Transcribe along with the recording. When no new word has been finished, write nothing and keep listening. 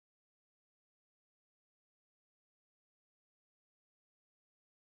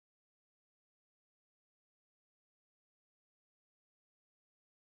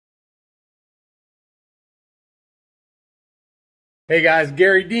Hey guys,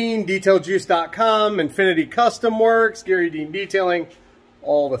 Garry Dean, DetailJuice.com, Infinity Custom Works, Garry Dean Detailing,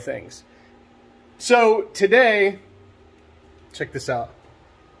 all the things. So today, check this out.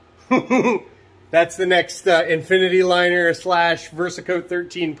 That's the next Infinity Liner / VersaCoat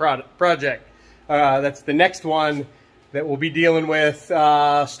 13 project. That's the next one that we'll be dealing with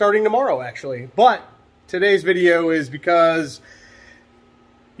starting tomorrow, actually. But today's video is because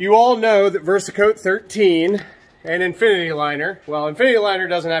you all know that VersaCoat 13 and Infinity Liner, well, Infinity Liner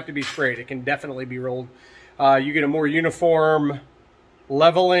doesn't have to be sprayed. It can definitely be rolled. You get a more uniform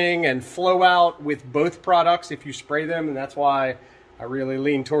leveling and flow out with both products if you spray them, and that's why I really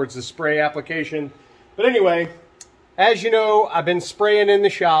lean towards the spray application. But anyway, as you know, I've been spraying in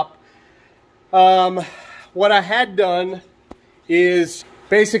the shop. What I had done is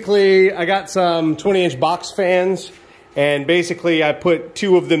basically I got some 20-inch box fans, and basically I put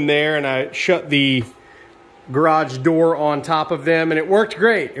 2 of them there and I shut the garage door on top of them, and it worked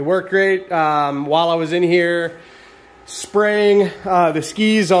great. It worked great while I was in here spraying the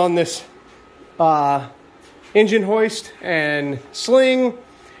skis on this engine hoist and sling.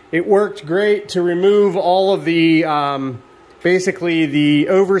 It worked great to remove all of the basically the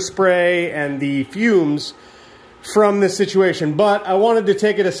overspray and the fumes from this situation, but I wanted to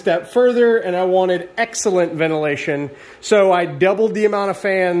take it a step further and I wanted excellent ventilation, so I doubled the amount of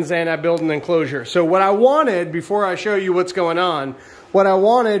fans and I built an enclosure. So what I wanted, before I show you what's going on, what I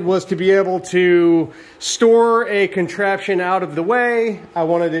wanted was to be able to store a contraption out of the way. I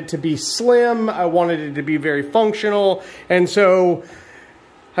wanted it to be slim, I wanted it to be very functional, and so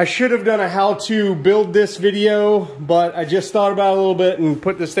I should have done a how to build this video, but I just thought about it a little bit and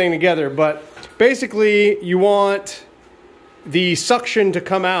put this thing together. But basically, you want the suction to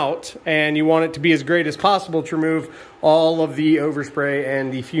come out and you want it to be as great as possible to remove all of the overspray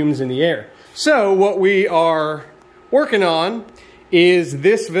and the fumes in the air. So what we are working on is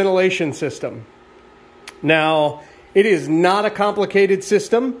this ventilation system. Now, it is not a complicated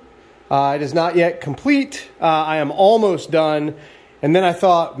system. It is not yet complete. I am almost done. And then I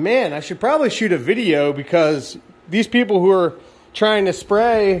thought, man, I should probably shoot a video, because these people who are trying to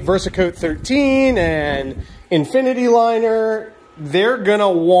spray VersaCoat 13 and Infinity Liner, they're gonna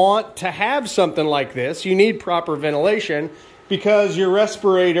want to have something like this. You need proper ventilation, because your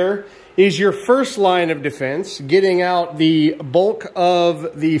respirator is your first line of defense. Getting out the bulk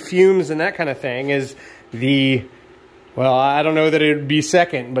of the fumes and that kind of thing is the, well, I don't know that it would be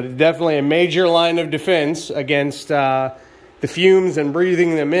second, but it's definitely a major line of defense against the fumes and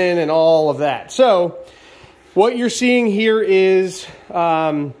breathing them in and all of that. So what you're seeing here is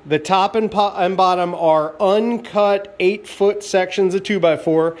the top and bottom are uncut 8-foot sections of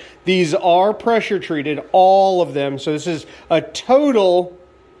 2x4. These are pressure treated, all of them. So this is a total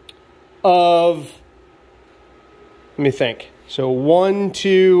of, let me think. So 1,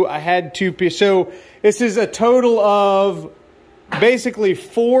 2, I had 2 pieces. So this is a total of basically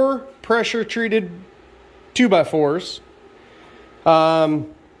 4 pressure treated 2x4s.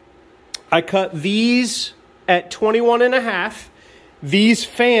 I cut these at 21.5. These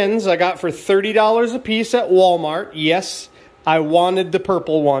fans I got for $30 a piece at Walmart. Yes, I wanted the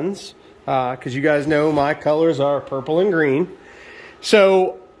purple ones, because you guys know my colors are purple and green.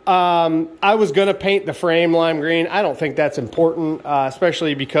 So I was going to paint the frame lime green. I don't think that's important,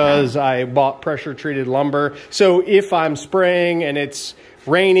 especially because I bought pressure treated lumber. So if I'm spraying and it's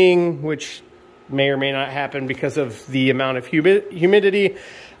raining, which may or may not happen because of the amount of humidity.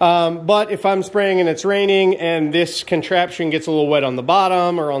 But if I'm spraying and it's raining and this contraption gets a little wet on the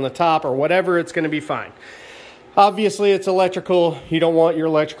bottom or on the top or whatever, it's going to be fine. Obviously, it's electrical. You don't want your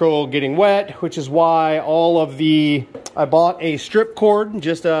electrical getting wet, which is why I bought a strip cord,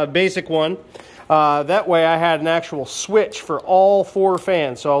 just a basic one. That way I had an actual switch for all 4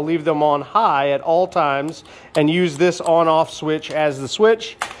 fans. So I'll leave them on high at all times and use this on-off switch as the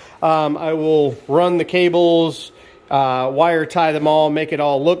switch. I will run the cables, wire tie them all, make it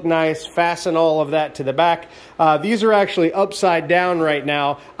all look nice, fasten all of that to the back. These are actually upside down right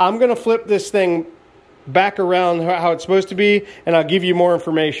now. I'm going to flip this thing back around how it's supposed to be, and I'll give you more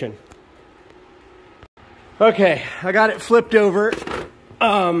information. Okay, I got it flipped over.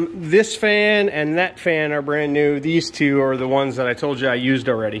 This fan and that fan are brand new. These 2 are the ones that I told you I used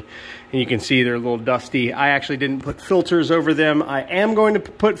already. And you can see they're a little dusty. I actually didn't put filters over them. I am going to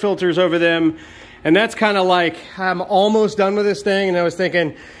put filters over them. And that's kind of like, I'm almost done with this thing. And I was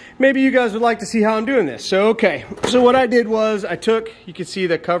thinking, maybe you guys would like to see how I'm doing this. So, okay. So what I did was I took, you can see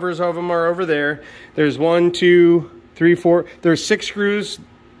the covers of them are over there. There's 1, 2, 3, 4. There's 6 screws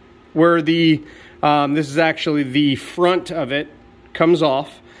where the, this is actually the front of it comes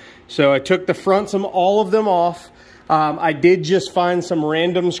off. So I took the fronts of all of them off. I did just find some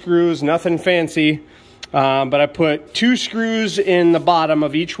random screws, nothing fancy, but I put 2 screws in the bottom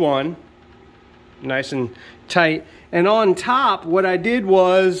of each one, nice and tight. And on top, what I did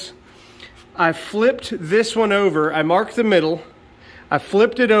was I flipped this one over. I marked the middle. I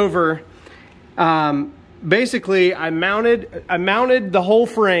flipped it over. Basically, I mounted the whole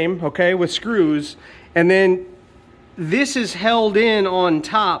frame, okay, with screws, and then this is held in on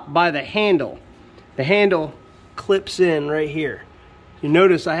top by the handle. The handle clips in right here. You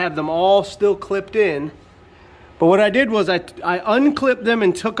notice I have them all still clipped in. But what I did was I unclipped them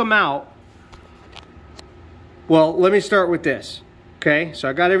and took them out. Well, let me start with this. Okay, so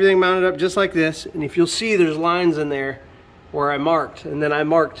I got everything mounted up just like this, and if you'll see, there's lines in there where I marked, and then I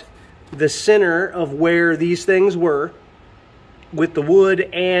marked the center of where these things were with the wood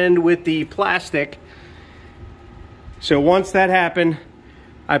and with the plastic. So once that happened,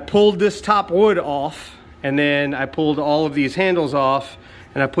 I pulled this top wood off, and then I pulled all of these handles off,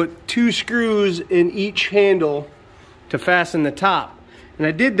 and I put 2 screws in each handle to fasten the top. And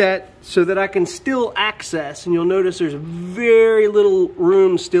I did that so that I can still access, and you'll notice there's very little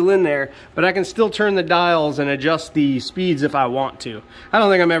room still in there, but I can still turn the dials and adjust the speeds if I want to. I don't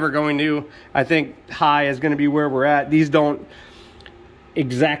think I'm ever going to. I think high is going to be where we're at. These don't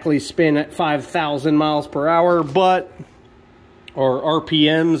exactly spin at 5,000 miles per hour, but, or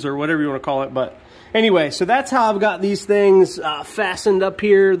RPMs or whatever you want to call it. But anyway, so that's how I've got these things fastened up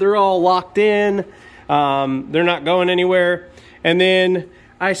here. They're all locked in. They're not going anywhere. And then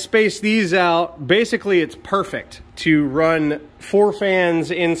I space these out. Basically, it's perfect to run 4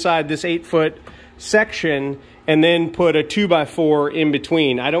 fans inside this 8-foot section and then put a 2x4 in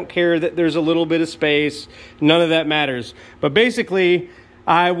between. I don't care that there's a little bit of space. None of that matters. But basically,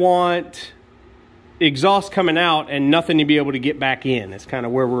 I want exhaust coming out and nothing to be able to get back in. That's kind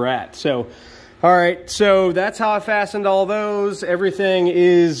of where we're at. So, all right, so that's how I fastened all those. Everything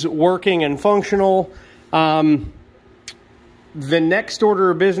is working and functional. The next order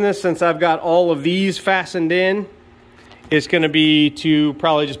of business, since I've got all of these fastened in, is going to be to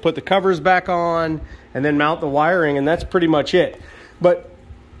probably just put the covers back on and then mount the wiring, and that's pretty much it. But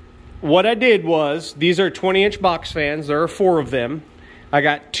what I did was, these are 20-inch box fans. There are 4 of them. I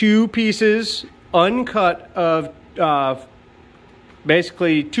got 2 pieces uncut of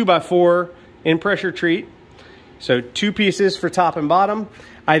basically 2x4 in pressure treat. So 2 pieces for top and bottom.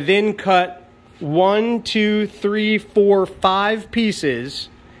 I then cut 1, 2, 3, 4, 5 pieces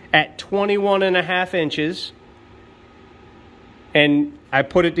at 21.5 inches, and I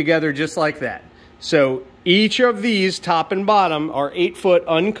put it together just like that. So each of these, top and bottom, are 8-foot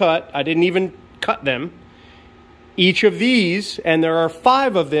uncut. I didn't even cut them. Each of these, and there are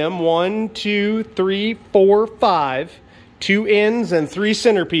 5 of them, 1, 2, 3, 4, 5, 2 ends and 3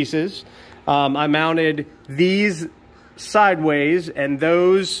 center pieces. I mounted these sideways and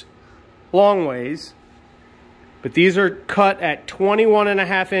those long ways, but these are cut at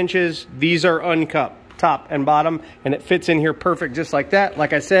 21.5 inches. These are uncut, top and bottom, and it fits in here perfect just like that.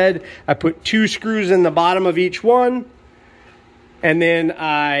 Like I said, I put 2 screws in the bottom of each one, and then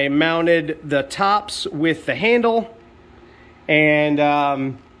I mounted the tops with the handle,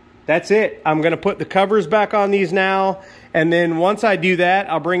 and that's it. I'm gonna put the covers back on these now, and then once I do that,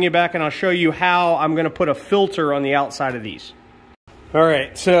 I'll bring you back and I'll show you how I'm gonna put a filter on the outside of these. All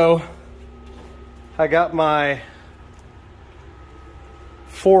right, so I got my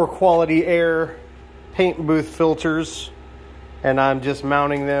 4 quality air paint booth filters, and I'm just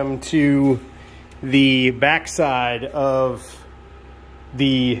mounting them to the backside of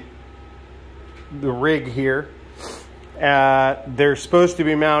the rig here. They're supposed to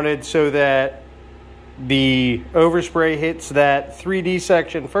be mounted so that the overspray hits that 3D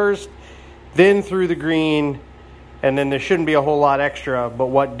section first, then through the green, and then there shouldn't be a whole lot extra, but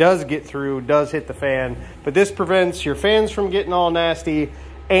what does get through does hit the fan. But this prevents your fans from getting all nasty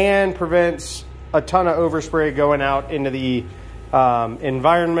and prevents a ton of overspray going out into the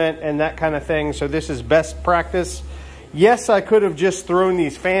environment and that kind of thing. So this is best practice. Yes, I could have just thrown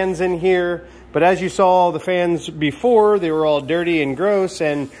these fans in here, but as you saw the fans before, they were all dirty and gross,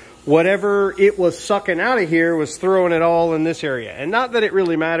 and whatever it was sucking out of here was throwing it all in this area. And not that it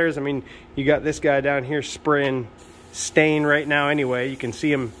really matters. I mean, you got this guy down here spraying stain right now anyway. You can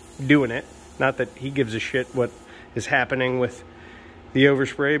see him doing it. Not that he gives a shit what is happening with the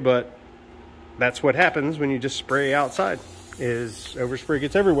overspray, but that's what happens when you just spray outside, is overspray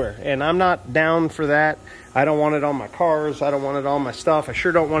gets everywhere. And I'm not down for that. I don't want it on my cars. I don't want it on my stuff. I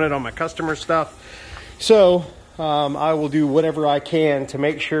sure don't want it on my customer stuff. So I will do whatever I can to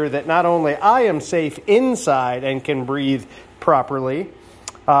make sure that not only I am safe inside and can breathe properly,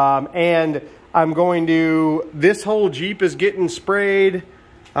 and this whole Jeep is getting sprayed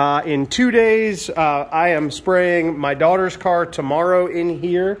in 2 days. I am spraying my daughter's car tomorrow in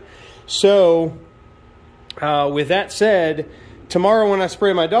here. So with that said, tomorrow when I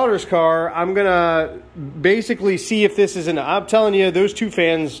spray my daughter's car, I'm gonna basically see if this is I'm telling you, those 2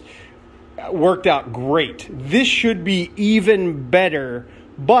 fans worked out great. This should be even better.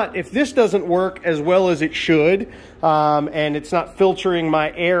 But if this doesn't work as well as it should, and it's not filtering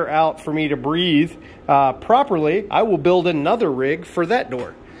my air out for me to breathe properly, I will build another rig for that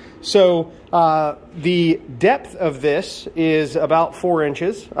door. So the depth of this is about 4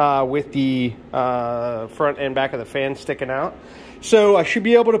 inches with the front and back of the fan sticking out. So I should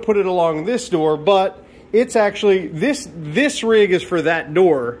be able to put it along this door, but it's actually, this rig is for that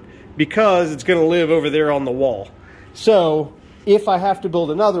door because it's gonna live over there on the wall. So if I have to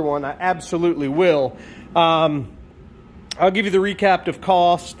build another one, I absolutely will. I'll give you the recap of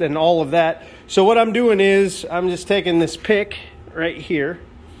cost and all of that. So what I'm doing is I'm just taking this pick right here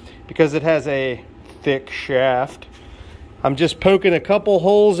because it has a thick shaft. I'm just poking a couple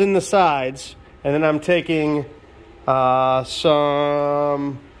holes in the sides, and then I'm taking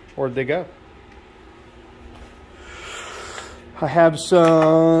some, where'd they go? I have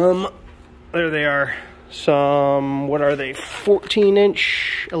some, there they are. Some, what are they,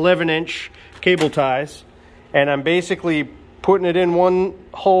 14-inch, 11-inch cable ties, and I'm basically putting it in one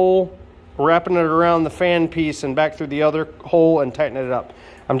hole, wrapping it around the fan piece and back through the other hole and tightening it up.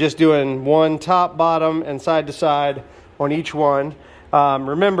 I'm just doing one top, bottom, and side to side on each one.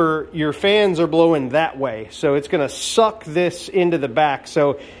 Remember, your fans are blowing that way, so it's going to suck this into the back.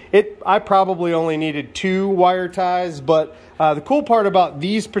 So I probably only needed 2 wire ties, but the cool part about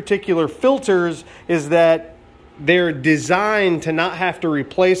these particular filters is that they're designed to not have to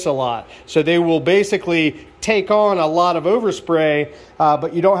replace a lot. So they will basically take on a lot of overspray,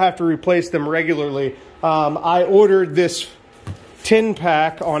 but you don't have to replace them regularly. I ordered this 10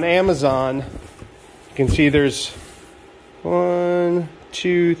 pack on Amazon. You can see there's 1,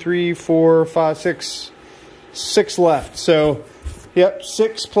 2, 3, 4, 5, 6 left. So, yep,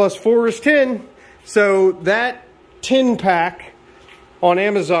 6 plus 4 is 10. So that 10 pack on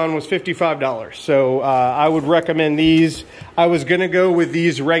Amazon was $55. So I would recommend these. I was gonna go with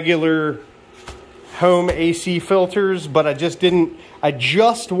these regular home AC filters, but I just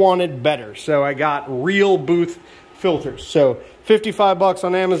wanted better. So I got real booth filters. So $55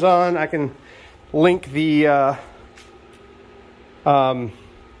 on Amazon. I can link the web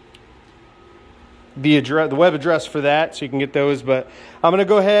address for that, so you can get those. But I'm gonna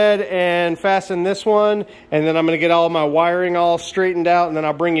go ahead and fasten this one, and then I'm gonna get all my wiring all straightened out, and then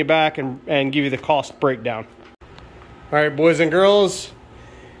I'll bring you back and give you the cost breakdown. All right, boys and girls,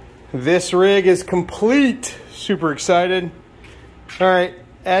 this rig is complete. Super excited. All right,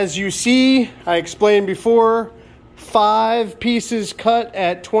 as you see, I explained before, 5 pieces cut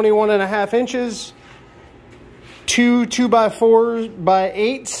at 21.5 inches, 2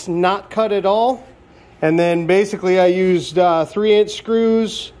 2x4x8s not cut at all, and then basically I used 3-inch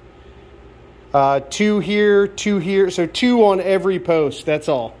screws, 2 here, 2 here, so 2 on every post. That's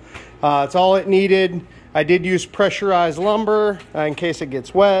all. That's all it needed. I did use pressurized lumber in case it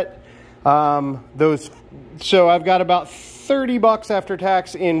gets wet. So I've got about $30 after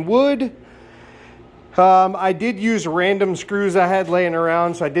tax in wood. I did use random screws I had laying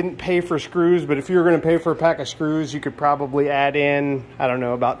around, so I didn't pay for screws, but if you were going to pay for a pack of screws, you could probably add in, I don't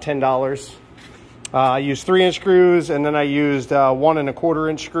know, about $10. I used 3-inch screws, and then I used 1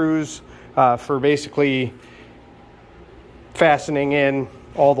 1/4-inch screws for basically fastening in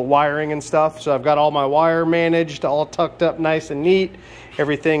all the wiring and stuff. So I've got all my wire managed, all tucked up nice and neat.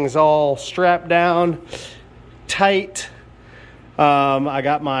 Everything's all strapped down tight. I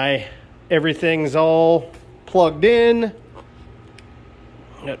got everything's all plugged in.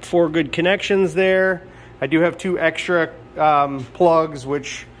 Got 4 good connections there. I do have 2 extra plugs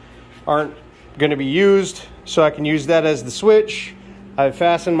which aren't going to be used, so I can use that as the switch. I've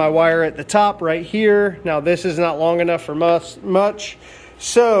fastened my wire at the top right here. Now this is not long enough for much,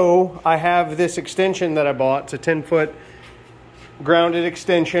 so I have this extension that I bought. It's a 10-foot grounded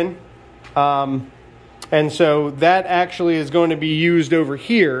extension, and so that actually is going to be used over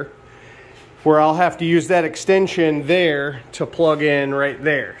here, where I'll have to use that extension there to plug in right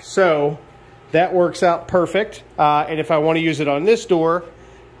there. So that works out perfect. And if I want to use it on this door,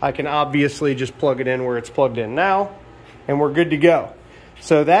 I can obviously just plug it in where it's plugged in now, and we're good to go.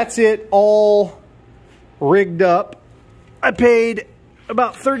 So that's it all rigged up. I paid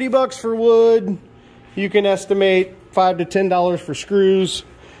about $30 for wood. You can estimate $5 to $10 for screws.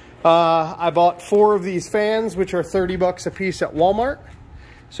 I bought 4 of these fans, which are $30 a piece at Walmart.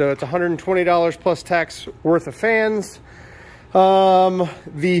 So it's $120 plus tax worth of fans.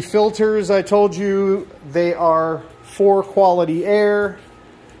 The filters, I told you, they are for quality air.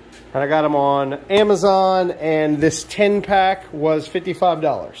 And I got them on Amazon, and this 10-pack was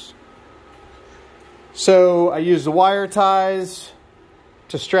 $55. So I used the wire ties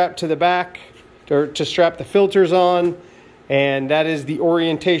to strap to the back, or to strap the filters on, and that is the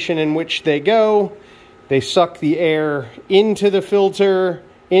orientation in which they go. They suck the air into the filter,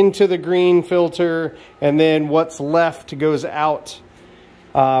 into the green filter, and then what's left goes out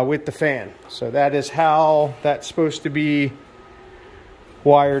with the fan. So that is how that's supposed to be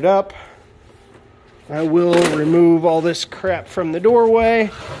wired up. I will remove all this crap from the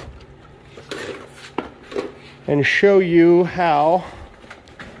doorway and show you how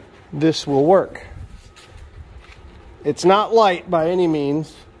this will work. It's not light by any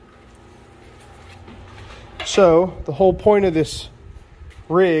means. So the whole point of this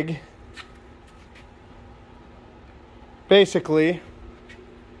rig, basically,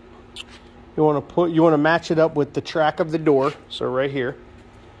 you want to match it up with the track of the door. So right here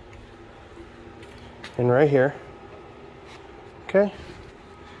and right here. Okay,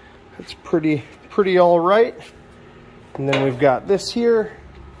 that's pretty all right. And then we've got this here.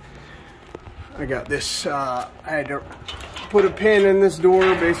 I got this. I had to put a pin in this door.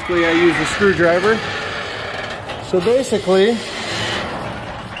 Basically, I use a screwdriver. So basically,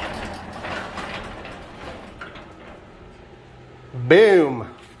 boom.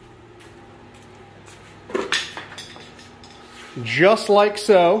 Just like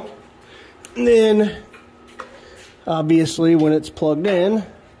so. And then, obviously, when it's plugged in,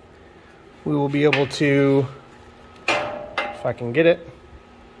 we will be able to, if I can get it,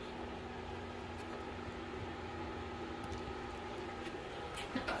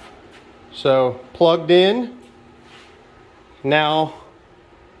 so plugged in. Now,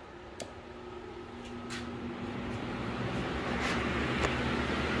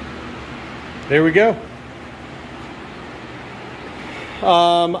 there we go.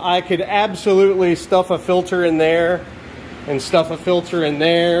 I could absolutely stuff a filter in there and stuff a filter in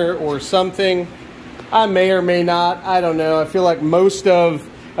there or something. I may or may not. I don't know. I feel like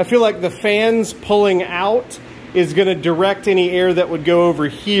the fans pulling out is going to direct any air that would go over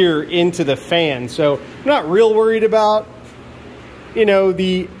here into the fan. So I'm not real worried about, you know,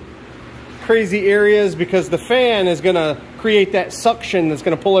 the crazy areas, because the fan is going to create that suction that's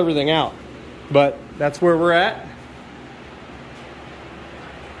going to pull everything out. But that's where we're at.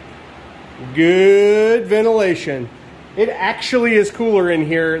 Good ventilation. It actually is cooler in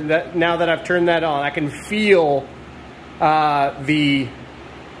here now that I've turned that on. I can feel the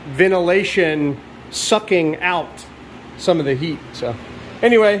ventilation sucking out some of the heat. So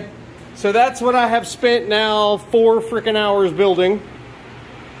anyway, so that's what I have spent now 4 freaking hours building.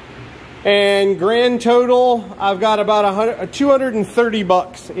 And grand total, I've got about 230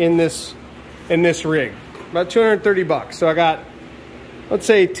 bucks in this rig. About 230 bucks. So I got, let's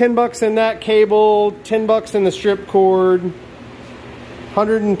say, 10 bucks in that cable, 10 bucks in the strip cord,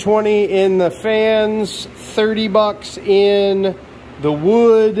 120 in the fans, 30 bucks in the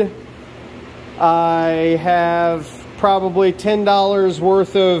wood. I have probably $10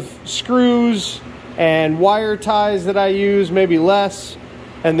 worth of screws and wire ties that I use, maybe less.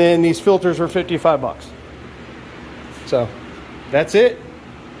 And then these filters were 55 bucks. So that's it.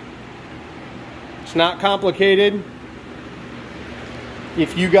 It's not complicated.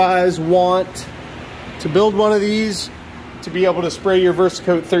 If you guys want to build one of these to be able to spray your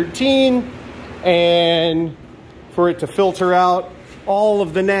VersaCoat 13 and for it to filter out all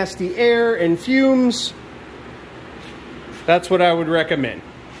of the nasty air and fumes, that's what I would recommend.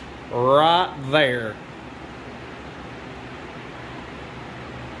 Right there.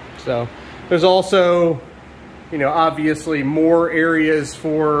 So there's also, you know, obviously more areas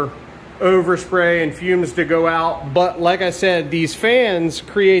for overspray and fumes to go out, but like I said, these fans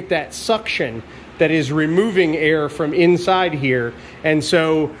create that suction that is removing air from inside here, and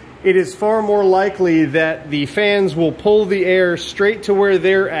so it is far more likely that the fans will pull the air straight to where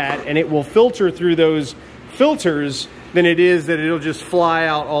they're at and it will filter through those filters than it is that it'll just fly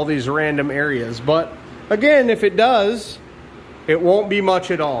out all these random areas. But again, if it does, it won't be much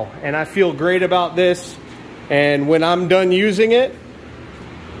at all, and I feel great about this. And when I'm done using it,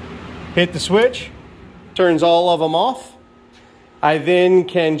 hit the switch, turns all of them off. I then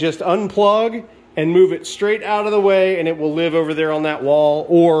can just unplug and move it straight out of the way, and it will live over there on that wall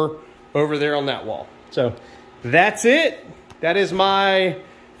or over there on that wall. So that's it. That is my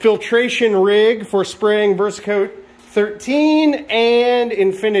filtration rig for spraying VersaCoat 13 and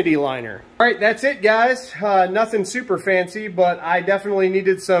infinity liner. All right, that's it, guys. Nothing super fancy, but I definitely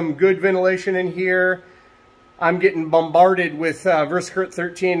needed some good ventilation in here. I'm getting bombarded with VersaCoat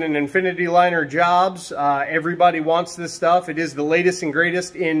 13 and infinity liner jobs. Everybody wants this stuff. It is the latest and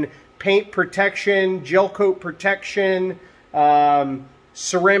greatest in paint protection, gel coat protection,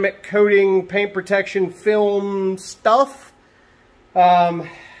 ceramic coating, paint protection, film stuff.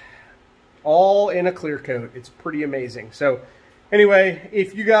 All in a clear coat. It's pretty amazing. So anyway,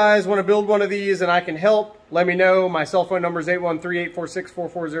 if you guys want to build one of these and I can help, let me know. My cell phone number is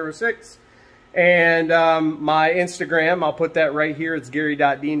 813-846-4406. And my Instagram, I'll put that right here. It's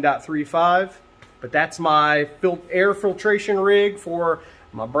Garry.Dean.35. But that's my air filtration rig for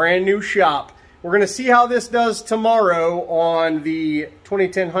my brand new shop. We're going to see how this does tomorrow on the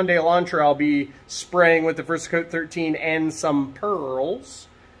 2010 Hyundai Elantra. I'll be spraying with the VersaCoat 13 and some pearls.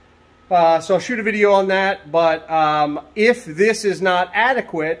 So I'll shoot a video on that. But if this is not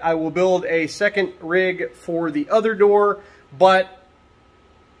adequate, I will build a second rig for the other door. But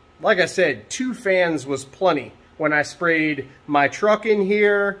like I said, 2 fans was plenty when I sprayed my truck in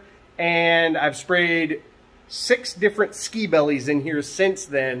here, and I've sprayed 6 different ski bellies in here since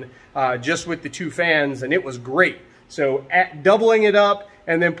then, just with the 2 fans, and it was great. So doubling it up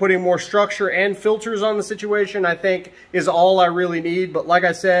and then putting more structure and filters on the situation, I think, is all I really need. But like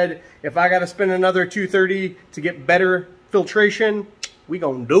I said, if I got to spend another $230 to get better filtration, we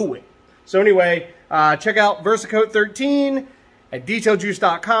gonna do it. So anyway, check out VersaCoat 13 at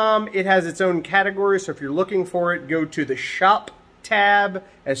detailjuice.com. It has its own category, so if you're looking for it, go to the shop tab.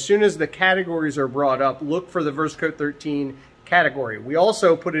 As soon as the categories are brought up, look for the VersaCoat 13 category. We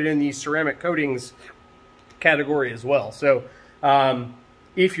also put it in the ceramic coatings category as well. So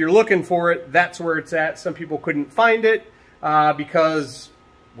if you're looking for it, that's where it's at. Some people couldn't find it because,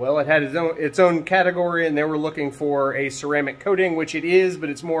 well, it had its own category and they were looking for a ceramic coating, which it is, but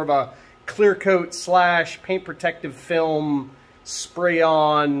it's more of a clear coat / paint protective film spray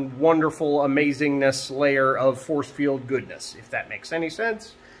on wonderful amazingness layer of force field goodness, if that makes any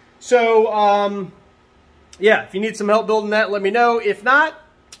sense. So yeah, if you need some help building that, let me know. If not,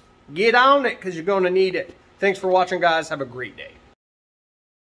 get on it because you're going to need it. Thanks for watching, guys. Have a great day.